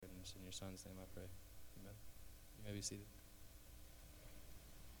your Son's name I pray. Amen. You may be seated.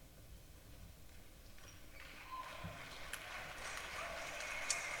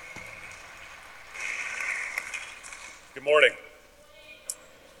 Good morning.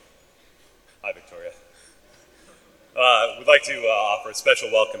 Hi, Victoria. We'd like to offer a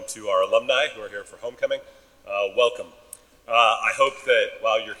special welcome to our alumni who are here for homecoming. Welcome. I hope that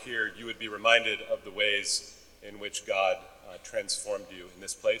while you're here, you would be reminded of the ways in which God transformed you in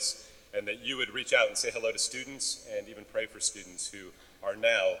this place, and that you would reach out and say hello to students and even pray for students who are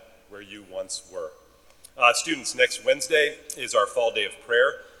now where you once were. Students, next Wednesday is our fall day of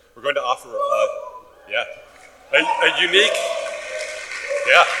prayer. We're going to offer a unique,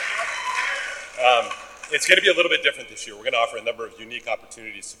 it's going to be a little bit different this year. We're going to offer a number of unique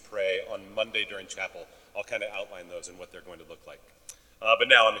opportunities to pray on Monday during chapel. I'll kind of outline those and what they're going to look like. But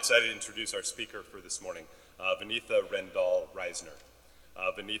now I'm excited to introduce our speaker for this morning, Vinitha Rendall Reisner.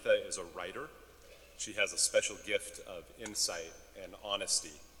 Vinitha is a writer. She has a special gift of insight and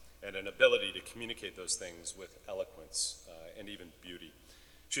honesty and an ability to communicate those things with eloquence and even beauty.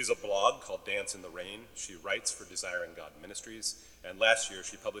 She has a blog called Dance in the Rain. She writes for Desiring God Ministries, and last year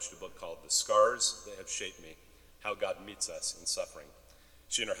she published a book called The Scars That Have Shaped Me, How God Meets Us in Suffering.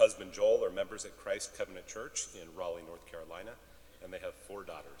 She and her husband Joel are members at Christ Covenant Church in Raleigh, North Carolina, and they have 4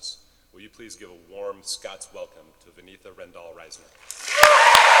 daughters. Will you please give a warm Scots welcome to Vinitha Rendall Reisner.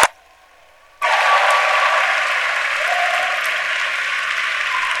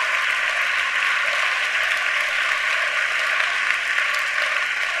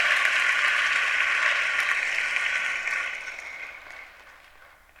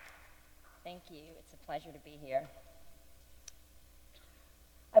 Thank you. It's a pleasure to be here.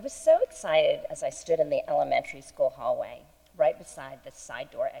 I was so excited as I stood in the elementary school hallway, right beside the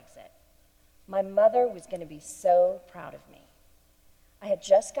side door exit. My mother was going to be so proud of me. I had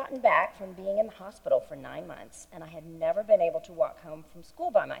just gotten back from being in the hospital for 9 months, and I had never been able to walk home from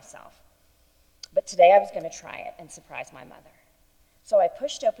school by myself. But today I was going to try it and surprise my mother. So I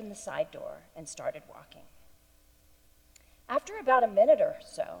pushed open the side door and started walking. After about a minute or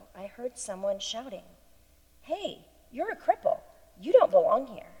so, I heard someone shouting, "Hey, you're a cripple. You don't belong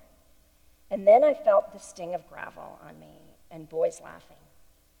here." And then I felt the sting of gravel on me and boys laughing.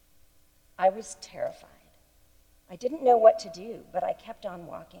 I was terrified. I didn't know what to do, but I kept on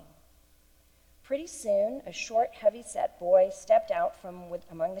walking. Pretty soon, a short, heavy-set boy stepped out from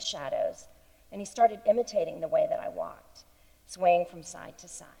among the shadows, and he started imitating the way that I walked, swaying from side to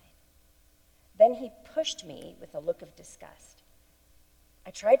side. Then he pushed me with a look of disgust.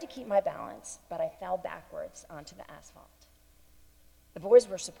 I tried to keep my balance, but I fell backwards onto the asphalt. The boys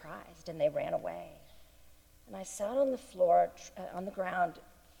were surprised, and they ran away. And I sat on the floor, on the ground,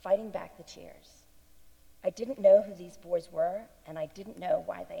 fighting back the tears. I didn't know who these boys were, and I didn't know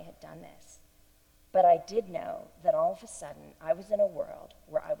why they had done this. But I did know that all of a sudden, I was in a world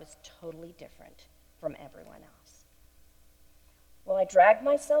where I was totally different from everyone else. Well, I dragged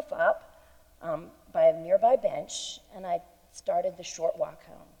myself up by a nearby bench, and I started the short walk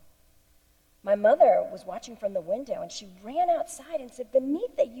home. My mother was watching from the window, and she ran outside and said,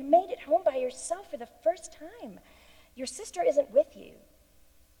 "Vinitha, you made it home by yourself for the first time. Your sister isn't with you."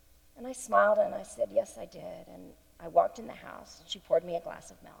 And I smiled, and I said, "Yes, I did." And I walked in the house, and she poured me a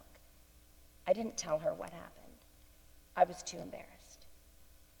glass of milk. I didn't tell her what happened. I was too embarrassed.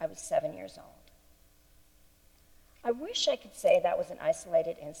 I was 7 years old. I wish I could say that was an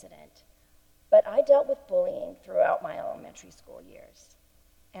isolated incident, but I dealt with bullying throughout my elementary school years,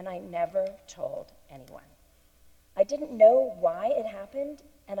 and I never told anyone. I didn't know why it happened,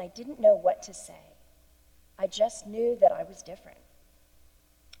 and I didn't know what to say. I just knew that I was different.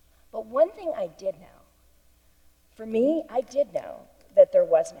 But one thing I did know. For me, I did know that there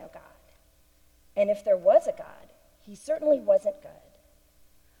was no God. And if there was a God, he certainly wasn't good.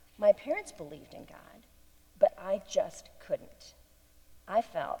 My parents believed in God, but I just couldn't. I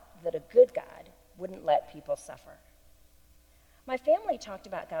felt that a good God wouldn't let people suffer. My family talked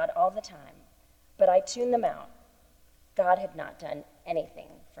about God all the time, but I tuned them out. God had not done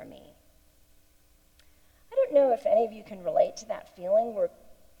anything for me. I don't know if any of you can relate to that feeling where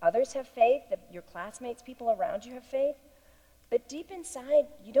others have faith, that your classmates, people around you have faith, but deep inside,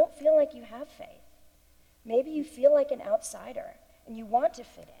 you don't feel like you have faith. Maybe you feel like an outsider, and you want to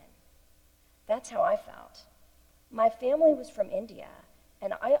fit in. That's how I felt. My family was from India,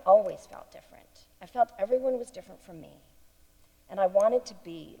 and I always felt different. I felt everyone was different from me, and I wanted to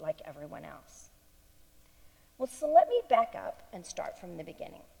be like everyone else. Well, so let me back up and start from the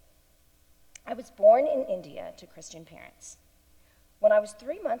beginning. I was born in India to Christian parents. When I was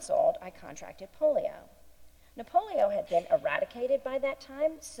 3 months old, I contracted polio. Now, polio had been eradicated by that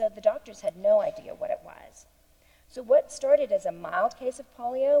time, so the doctors had no idea what it was. So what started as a mild case of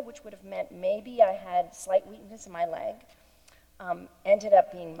polio, which would have meant maybe I had slight weakness in my leg, ended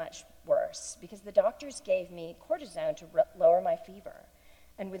up being much worse because the doctors gave me cortisone to lower my fever.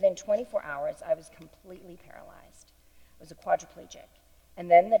 And within 24 hours, I was completely paralyzed. I was a quadriplegic. And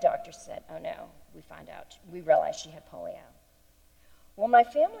then the doctor said, oh no, we realized she had polio. Well, my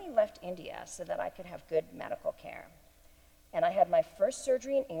family left India so that I could have good medical care. And I had my first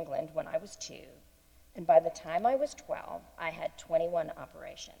surgery in England when I was 2. And by the time I was 12, I had 21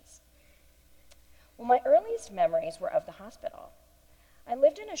 operations. Well, my earliest memories were of the hospital. I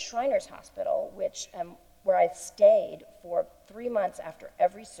lived in a Shriners Hospital, where I stayed for 3 months after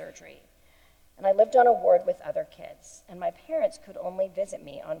every surgery. And I lived on a ward with other kids, and my parents could only visit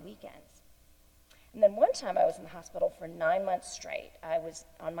me on weekends. And then one time I was in the hospital for 9 months straight. I was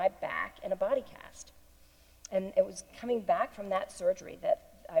on my back in a body cast. And it was coming back from that surgery that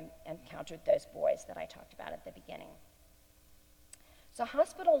I encountered those boys that I talked about at the beginning. So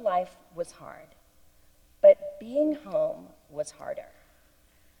hospital life was hard, but being home was harder.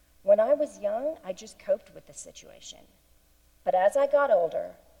 When I was young, I just coped with the situation. But as I got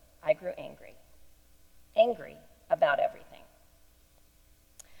older, I grew angry about everything.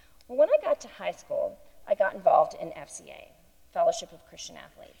 Well, when I got to high school, I got involved in FCA, Fellowship of Christian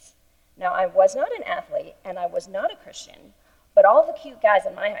Athletes. Now, I was not an athlete, and I was not a Christian, but all the cute guys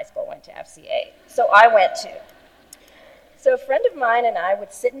in my high school went to FCA, so I went too. So a friend of mine and I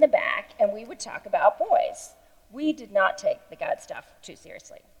would sit in the back, and we would talk about boys. We did not take the God stuff too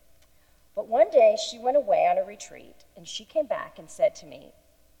seriously. But one day, she went away on a retreat, and she came back and said to me,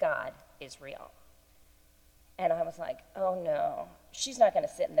 God is real. And I was like, oh no, she's not going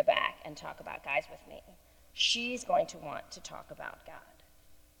to sit in the back and talk about guys with me. She's going to want to talk about God.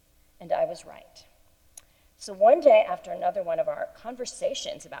 And I was right. So one day, after another one of our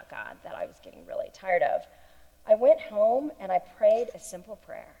conversations about God that I was getting really tired of, I went home and I prayed a simple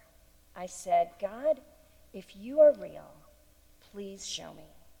prayer. I said, God, if you are real, please show me.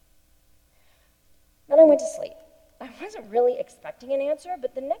 Then I went to sleep. I wasn't really expecting an answer,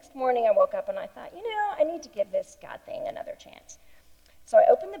 but the next morning I woke up and I thought, I need to give this God thing another chance. So I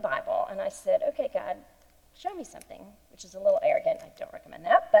opened the Bible and I said, okay, God, show me something, which is a little arrogant. I don't recommend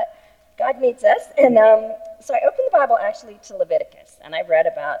that, but God meets us. And so I opened the Bible actually to Leviticus, and I read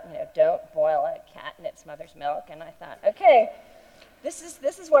about, don't boil a cat in its mother's milk. And I thought, okay, this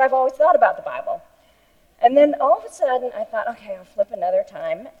is what I've always thought about the Bible. And then all of a sudden I thought, okay, I'll flip another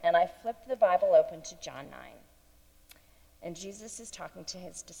time, and I flipped the Bible open to John 9. And Jesus is talking to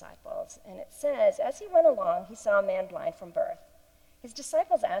his disciples, and it says, as he went along, he saw a man blind from birth. His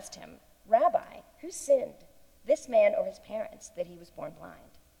disciples asked him, Rabbi, who sinned, this man or his parents, that he was born blind?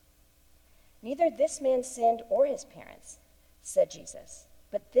 Neither this man sinned or his parents, said Jesus,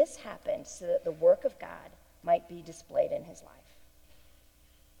 but this happened so that the work of God might be displayed in his life.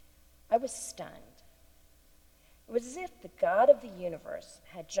 I was stunned. It was as if the God of the universe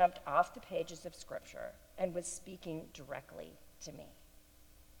had jumped off the pages of Scripture and was speaking directly to me.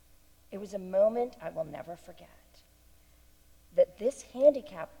 It was a moment I will never forget. That this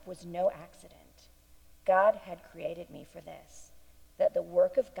handicap was no accident. God had created me for this, that the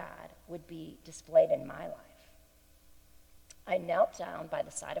work of God would be displayed in my life. I knelt down by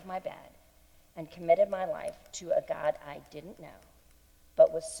the side of my bed and committed my life to a God I didn't know,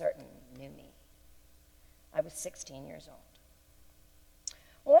 but was certain knew me. I was 16 years old.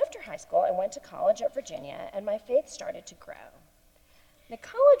 Well, after high school, I went to college at Virginia, and my faith started to grow. Now,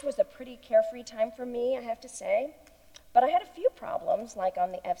 college was a pretty carefree time for me, I have to say, but I had a few problems, like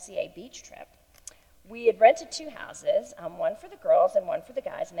on the FCA beach trip. We had rented 2 houses, one for the girls and one for the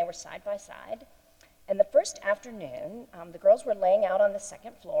guys, and they were side by side. And the first afternoon, the girls were laying out on the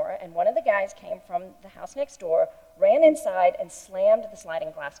second floor, and one of the guys came from the house next door, ran inside, and slammed the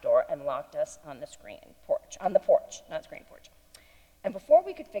sliding glass door and locked us on the porch, not screen porch. And before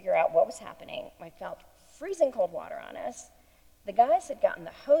we could figure out what was happening, I felt freezing cold water on us. The guys had gotten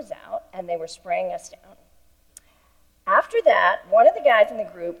the hose out, and they were spraying us down. After that, one of the guys in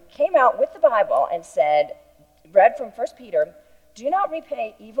the group came out with the Bible and said, read from 1 Peter, do not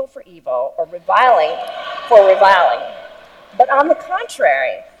repay evil for evil or reviling for reviling, but on the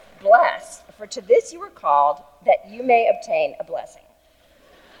contrary, bless, for to this you were called, that you may obtain a blessing.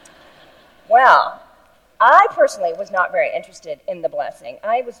 Well, I personally was not very interested in the blessing.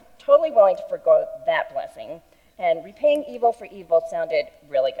 I was totally willing to forgo that blessing, and repaying evil for evil sounded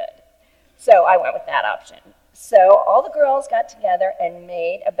really good. So I went with that option. So all the girls got together and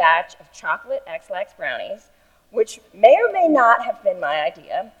made a batch of chocolate X-Lax brownies, which may or may not have been my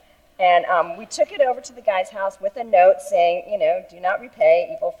idea, And we took it over to the guy's house with a note saying, do not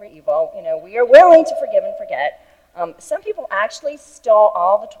repay evil for evil. We are willing to forgive and forget. Some people actually stole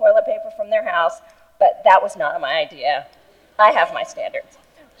all the toilet paper from their house, but that was not my idea. I have my standards.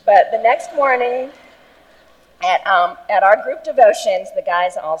 But the next morning, at our group devotions, the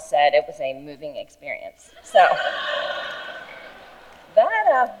guys all said it was a moving experience. So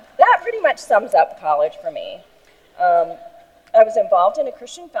that pretty much sums up college for me. I was involved in a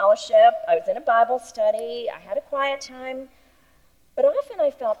Christian fellowship. I was in a Bible study. I had a quiet time. But often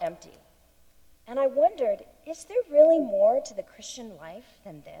I felt empty. And I wondered, is there really more to the Christian life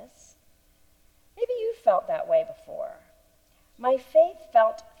than this? Maybe you felt that way before. My faith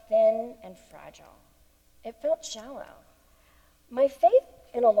felt thin and fragile. It felt shallow. My faith,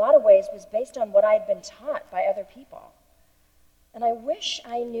 in a lot of ways, was based on what I had been taught by other people. And I wish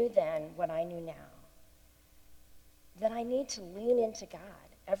I knew then what I knew now. That I need to lean into God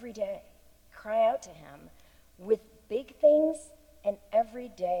every day, cry out to Him with big things and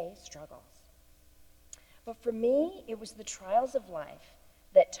everyday struggles. But for me, it was the trials of life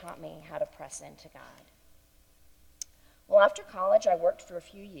that taught me how to press into God. Well, after college, I worked for a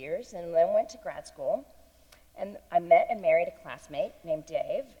few years and then went to grad school. And I met and married a classmate named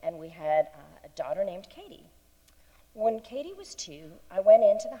Dave, and we had a daughter named Katie. When Katie was 2, I went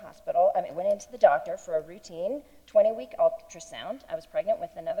into the doctor for a routine 20-week ultrasound. I was pregnant with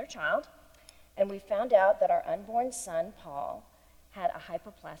another child, and we found out that our unborn son, Paul, had a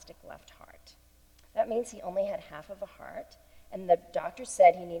hypoplastic left heart. That means he only had half of a heart, and the doctor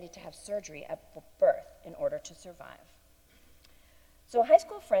said he needed to have surgery at birth in order to survive. So a high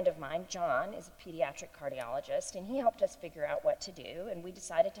school friend of mine, John, is a pediatric cardiologist, and he helped us figure out what to do, and we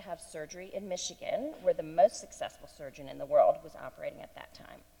decided to have surgery in Michigan, where the most successful surgeon in the world was operating at that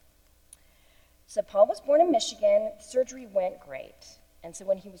time. So Paul was born in Michigan. Surgery went great. And so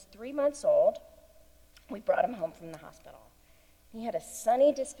when he was 3 months old, we brought him home from the hospital. He had a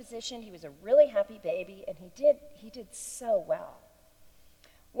sunny disposition. He was a really happy baby, and he did so well.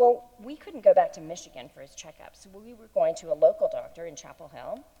 Well, we couldn't go back to Michigan for his checkup, so we were going to a local doctor in Chapel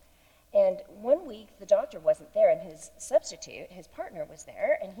Hill. And one week, the doctor wasn't there, and his substitute, his partner, was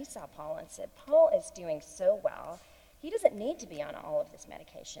there, and he saw Paul and said, Paul is doing so well. He doesn't need to be on all of this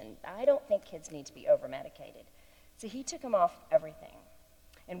medication. I don't think kids need to be over-medicated. So he took him off everything.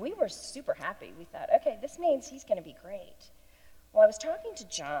 And we were super happy. We thought, okay, this means he's going to be great. Well, I was talking to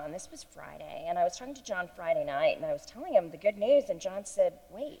John, this was Friday, and I was talking to John Friday night, and I was telling him the good news, and John said,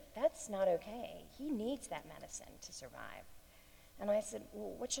 wait, that's not okay. He needs that medicine to survive. And I said,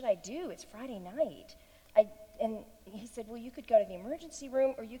 well, what should I do? It's Friday night. And he said, well, you could go to the emergency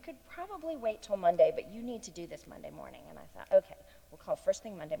room, or you could probably wait till Monday, but you need to do this Monday morning. And I thought, okay, we'll call first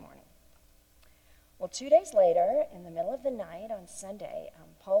thing Monday morning. Well, 2 days later, in the middle of the night on Sunday,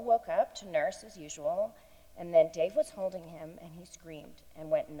 Paul woke up to nurse as usual, and then Dave was holding him, and he screamed and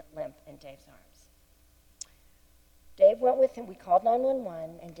went limp in Dave's arms. Dave went with him. We called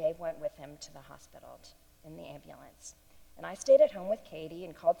 911, and Dave went with him to the hospital in the ambulance. And I stayed at home with Katie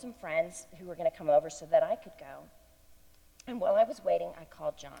and called some friends who were going to come over so that I could go. And while I was waiting, I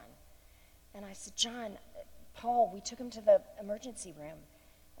called John. And I said, John, Paul, we took him to the emergency room.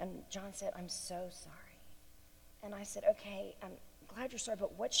 And John said, I'm so sorry. And I said, okay, I'm glad you're sorry,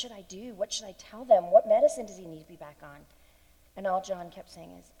 but what should I do? What should I tell them? What medicine does he need to be back on? And all John kept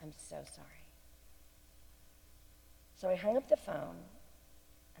saying is, I'm so sorry. So I hung up the phone,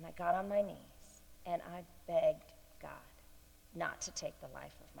 and I got on my knees, and I begged God not to take the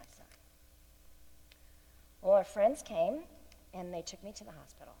life of my son. Well, our friends came, and they took me to the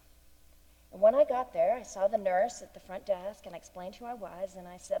hospital. And when I got there, I saw the nurse at the front desk, and I explained who I was, and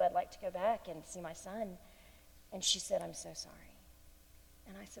I said I'd like to go back and see my son. And she said, I'm so sorry.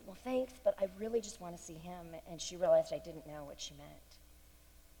 And I said, well, thanks, but I really just want to see him. And she realized I didn't know what she meant.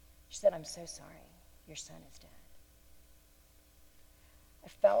 She said, I'm so sorry. Your son is dead. I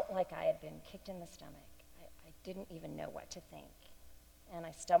felt like I had been kicked in the stomach. I didn't even know what to think. And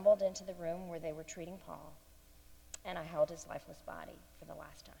I stumbled into the room where they were treating Paul, and I held his lifeless body for the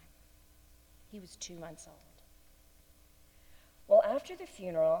last time. He was 2 months old. Well, after the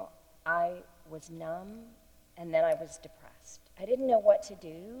funeral, I was numb, and then I was depressed. I didn't know what to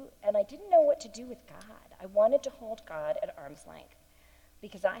do, and I didn't know what to do with God. I wanted to hold God at arm's length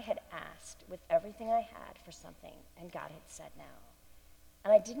because I had asked with everything I had for something, and God had said no.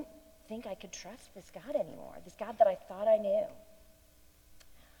 And I didn't think I could trust this God anymore, this God that I thought I knew.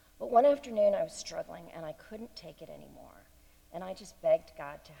 But one afternoon I was struggling, and I couldn't take it anymore, and I just begged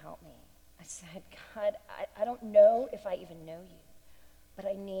God to help me. I said, God, I don't know if I even know you, but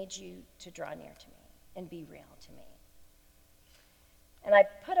I need you to draw near to me and be real to me. And I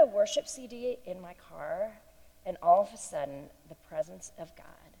put a worship CD in my car, and all of a sudden, the presence of God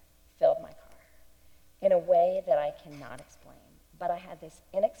filled my car in a way that I cannot explain. But I had this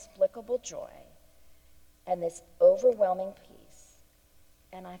inexplicable joy and this overwhelming peace.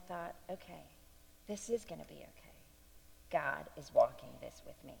 And I thought, okay, this is going to be okay. God is walking this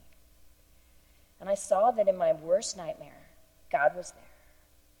with me. And I saw that in my worst nightmare, God was there.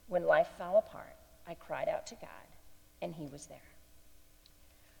 When life fell apart, I cried out to God, and he was there.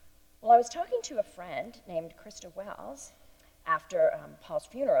 Well, I was talking to a friend named Krista Wells after Paul's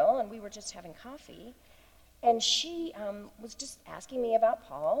funeral, and we were just having coffee, and she was just asking me about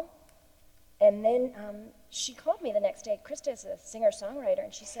Paul, and then she called me the next day. Krista is a singer-songwriter,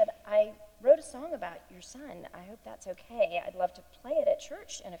 and she said, I wrote a song about your son. I hope that's okay. I'd love to play it at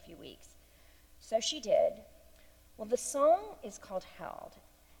church in a few weeks. So she did. Well, the song is called Held,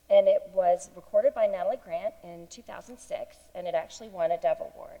 and it was recorded by Natalie Grant in 2006, and it actually won a Dove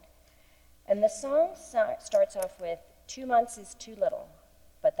Award. And the song starts off with, 2 months is too little,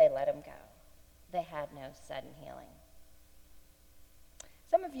 but they let him go. They had no sudden healing.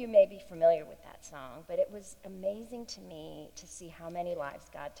 Some of you may be familiar with that song, but it was amazing to me to see how many lives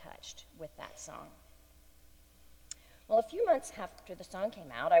God touched with that song. Well, a few months after the song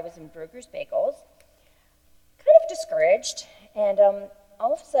came out, I was in Bruegger's Bagels, kind of discouraged, and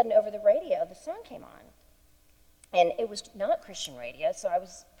all of a sudden over the radio, the song came on. And it was not Christian radio, so I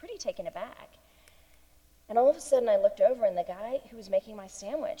was pretty taken aback. And all of a sudden I looked over, and the guy who was making my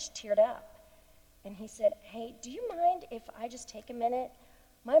sandwich teared up. And he said, hey, do you mind if I just take a minute?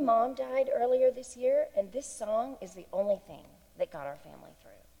 My mom died earlier this year, and this song is the only thing that got our family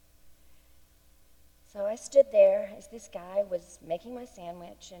through. So I stood there as this guy was making my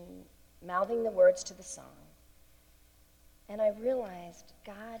sandwich and mouthing the words to the song. And I realized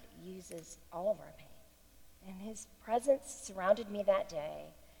God uses all of our pain. And his presence surrounded me that day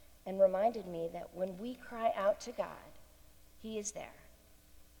and reminded me that when we cry out to God, he is there.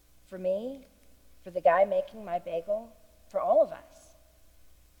 For me, for the guy making my bagel, for all of us,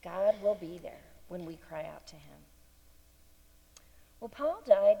 God will be there when we cry out to him. Well, Paul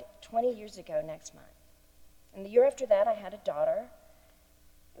died 20 years ago next month. And the year after that, I had a daughter.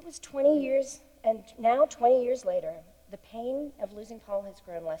 It was 20 years, and now 20 years later, the pain of losing Paul has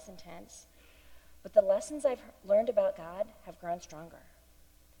grown less intense, but the lessons I've learned about God have grown stronger.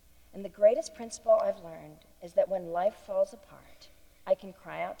 And the greatest principle I've learned is that when life falls apart, I can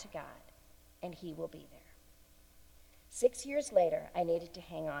cry out to God, and he will be there. 6 years later, I needed to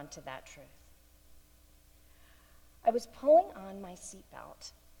hang on to that truth. I was pulling on my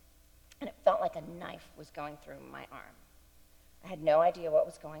seatbelt, and it felt like a knife was going through my arm. I had no idea what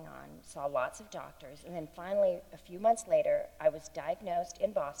was going on, saw lots of doctors, and then finally, a few months later, I was diagnosed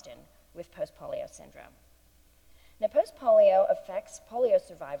in Boston with post-polio syndrome. Now, post-polio affects polio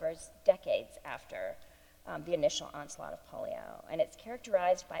survivors decades after the initial onslaught of polio, and it's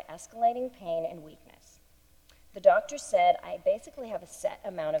characterized by escalating pain and weakness. The doctor said I basically have a set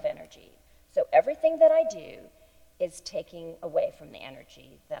amount of energy, so everything that I do is taking away from the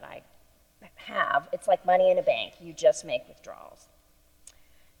energy that I have. It's like money in a bank. You just make withdrawals.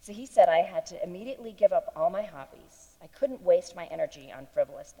 So he said I had to immediately give up all my hobbies. I couldn't waste my energy on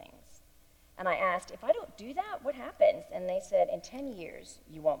frivolous things. And I asked, if I don't do that, what happens? And they said, in 10 years,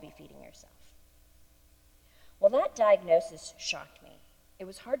 you won't be feeding yourself. Well, that diagnosis shocked me. It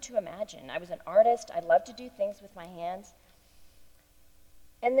was hard to imagine. I was an artist. I loved to do things with my hands.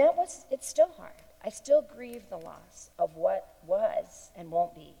 And it's still hard. I still grieve the loss of what was and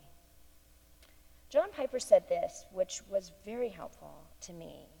won't be. John Piper said this, which was very helpful to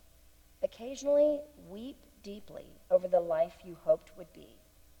me. Occasionally, weep deeply over the life you hoped would be.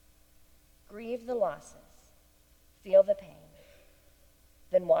 Grieve the losses, feel the pain,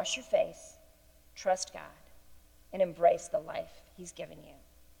 then wash your face, trust God, and embrace the life he's given you.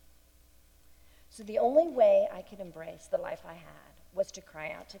 So the only way I could embrace the life I had was to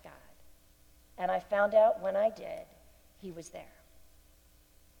cry out to God. And I found out when I did, he was there.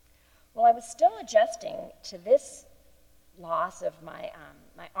 Well, I was still adjusting to this loss of my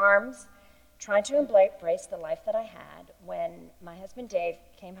arms, trying to embrace the life that I had when my husband Dave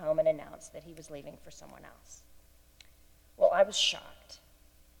came home and announced that he was leaving for someone else. Well, I was shocked.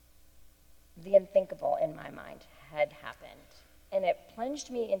 The unthinkable in my mind had happened, and it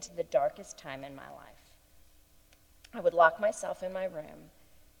plunged me into the darkest time in my life. I would lock myself in my room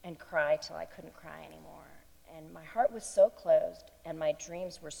and cry till I couldn't cry anymore. And my heart was so closed and my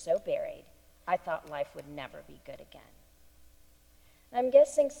dreams were so buried, I thought life would never be good again. And I'm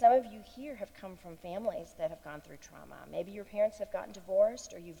guessing some of you here have come from families that have gone through trauma. Maybe your parents have gotten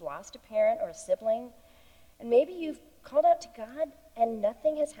divorced, or you've lost a parent or a sibling, and maybe you've called out to God and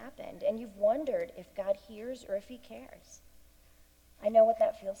nothing has happened, and you've wondered if God hears or if he cares? I know what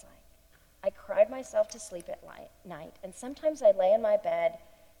that feels like. I cried myself to sleep at night, and sometimes I lay in my bed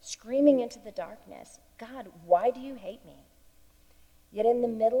screaming into the darkness, God, why do you hate me? Yet in the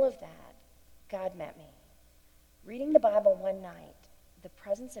middle of that, God met me. Reading the Bible one night, the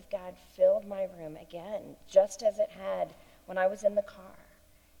presence of God filled my room again, just as it had when I was in the car,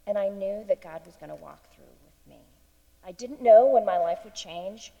 and I knew that God was going to walk through with me. I didn't know when my life would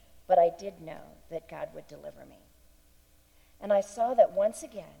change, but I did know that God would deliver me. And I saw that once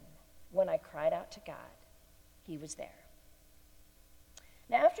again, when I cried out to God, he was there.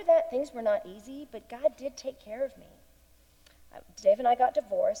 Now, after that, things were not easy, but God did take care of me. Dave and I got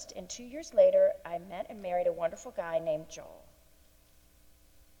divorced, and 2 years later, I met and married a wonderful guy named Joel.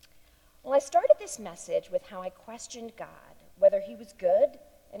 Well, I started this message with how I questioned God, whether he was good,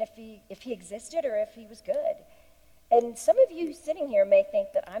 and if he existed or if he was good. And some of you sitting here may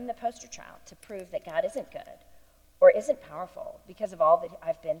think that I'm the poster child to prove that God isn't good or isn't powerful because of all that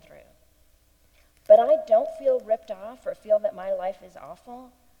I've been through. But I don't feel ripped off or feel that my life is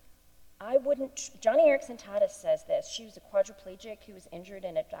awful. Johnny Erickson Tada says this. She was a quadriplegic who was injured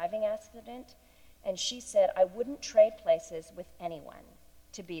in a diving accident, and she said, I wouldn't trade places with anyone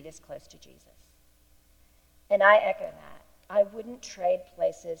to be this close to Jesus. And I echo that. I wouldn't trade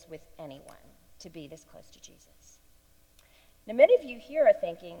places with anyone to be this close to Jesus. Now, many of you here are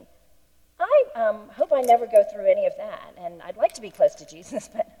thinking, I hope I never go through any of that, and I'd like to be close to Jesus,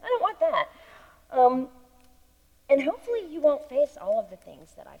 but I don't want that. And hopefully you won't face all of the things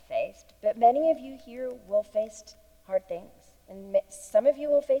that I faced, but many of you here will face hard things, and some of you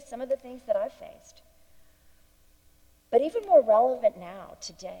will face some of the things that I've faced. But even more relevant now,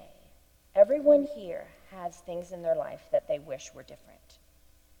 today, everyone here has things in their life that they wish were different.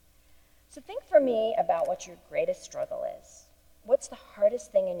 So think for me about what your greatest struggle is. What's the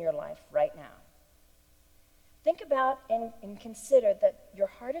hardest thing in your life right now? Think about and consider that your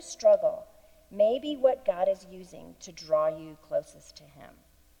hardest struggle may be what God is using to draw you closest to him.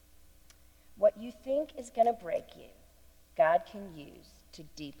 What you think is going to break you, God can use to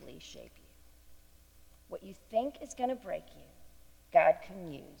deeply shape you. What you think is going to break you, God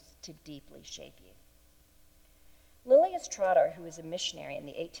can use to deeply shape you. Lilias Trotter, who was a missionary in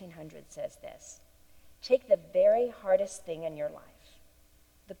the 1800s, says this: take the very hardest thing in your life,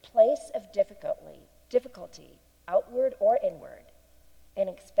 the place of difficulty, outward or inward, and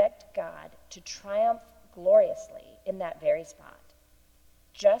expect God to triumph gloriously in that very spot.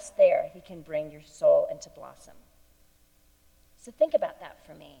 Just there, he can bring your soul into blossom. So think about that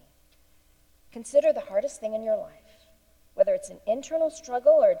for me. Consider the hardest thing in your life, whether it's an internal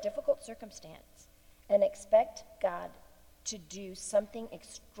struggle or a difficult circumstance, and expect God to do something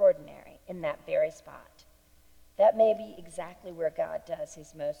extraordinary in that very spot. That may be exactly where God does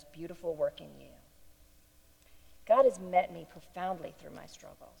his most beautiful work in you. God has met me profoundly through my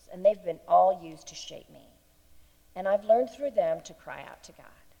struggles, and they've been all used to shape me. And I've learned through them to cry out to God.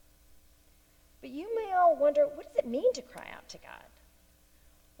 But you may all wonder, what does it mean to cry out to God?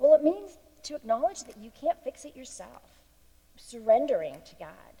 Well, it means to acknowledge that you can't fix it yourself, surrendering to God,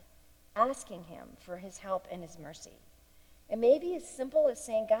 asking him for his help and his mercy. It may be as simple as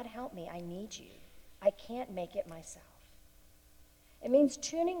saying, God, help me, I need you. I can't make it myself. It means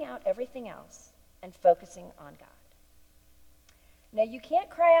tuning out everything else and focusing on God. Now, you can't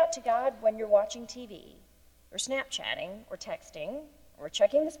cry out to God when you're watching TV or Snapchatting or texting or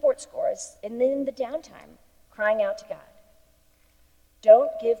checking the sports scores and then in the downtime crying out to God.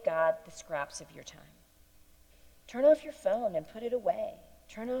 Don't give God the scraps of your time. Turn off your phone and put it away.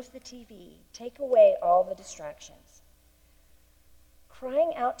 Turn off the TV. Take away all the distractions.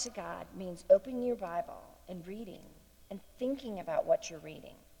 Crying out to God means opening your Bible and reading and thinking about what you're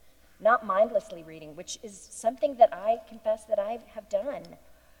reading. Not mindlessly reading, which is something that I confess that I have done.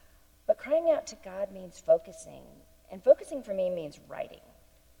 But crying out to God means focusing. And focusing for me means writing.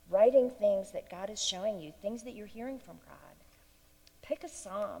 Writing things that God is showing you, things that you're hearing from God. Pick a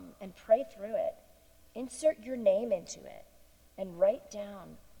psalm and pray through it. Insert your name into it and write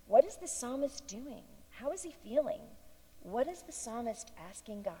down, what is the psalmist doing? How is he feeling? What is the psalmist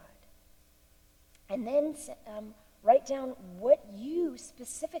asking God? And then write down what you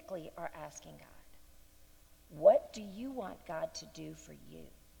specifically are asking God. What do you want God to do for you?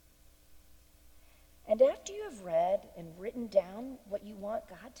 And after you have read and written down what you want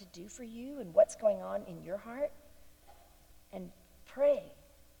God to do for you and what's going on in your heart, and pray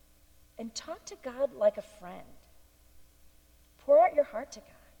and talk to God like a friend. Pour out your heart to God.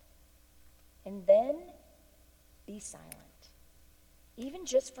 And then be silent. Even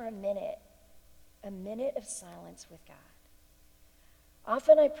just for a minute, a minute of silence with God.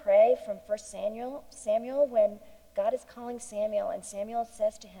 Often I pray from 1 Samuel when God is calling Samuel and Samuel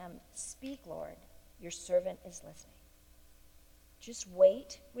says to him, "Speak, Lord, your servant is listening." Just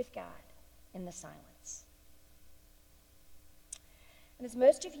wait with God in the silence. And as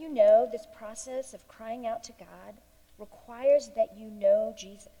most of you know, this process of crying out to God requires that you know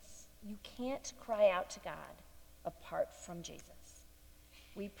Jesus. You can't cry out to God apart from Jesus.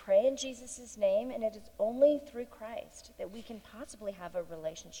 We pray in Jesus' name, and it is only through Christ that we can possibly have a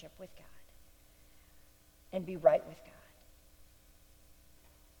relationship with God and be right with God.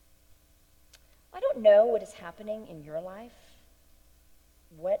 I don't know what is happening in your life,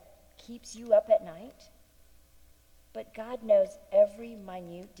 what keeps you up at night, but God knows every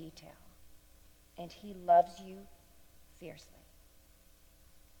minute detail, and he loves you fiercely.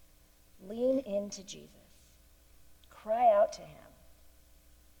 Lean into Jesus. Cry out to him.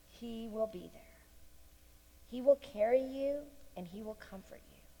 He will be there. He will carry you, and he will comfort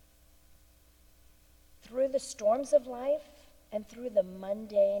you. Through the storms of life and through the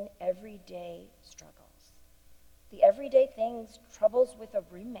mundane, everyday struggles. The everyday things, troubles with a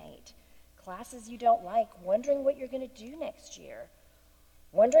roommate, classes you don't like, wondering what you're going to do next year,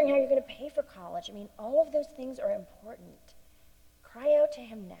 wondering how you're going to pay for college. I mean, all of those things are important. Cry out to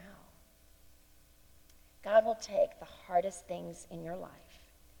him now. God will take the hardest things in your life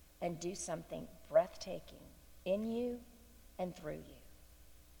and do something breathtaking in you and through you.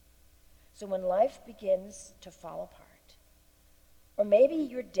 So when life begins to fall apart, or maybe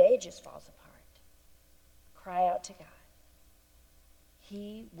your day just falls apart, cry out to God.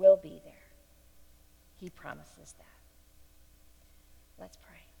 He will be there. He promises that. Let's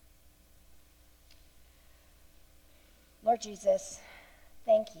pray. Lord Jesus,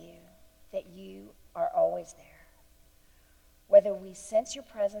 thank you that you are always there. Whether we sense your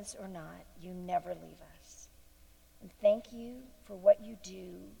presence or not, you never leave us. And thank you for what you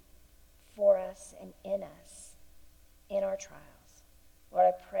do for us and in us in our trials. Lord,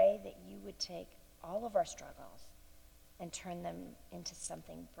 I pray that you would take all of our struggles and turn them into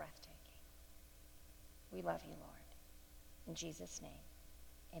something breathtaking. We love you, Lord. In Jesus' name,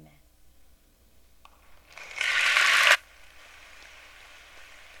 amen.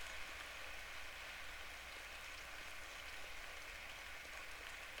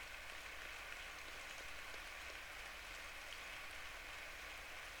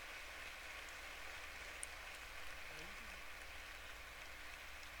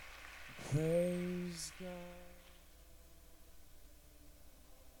 Praise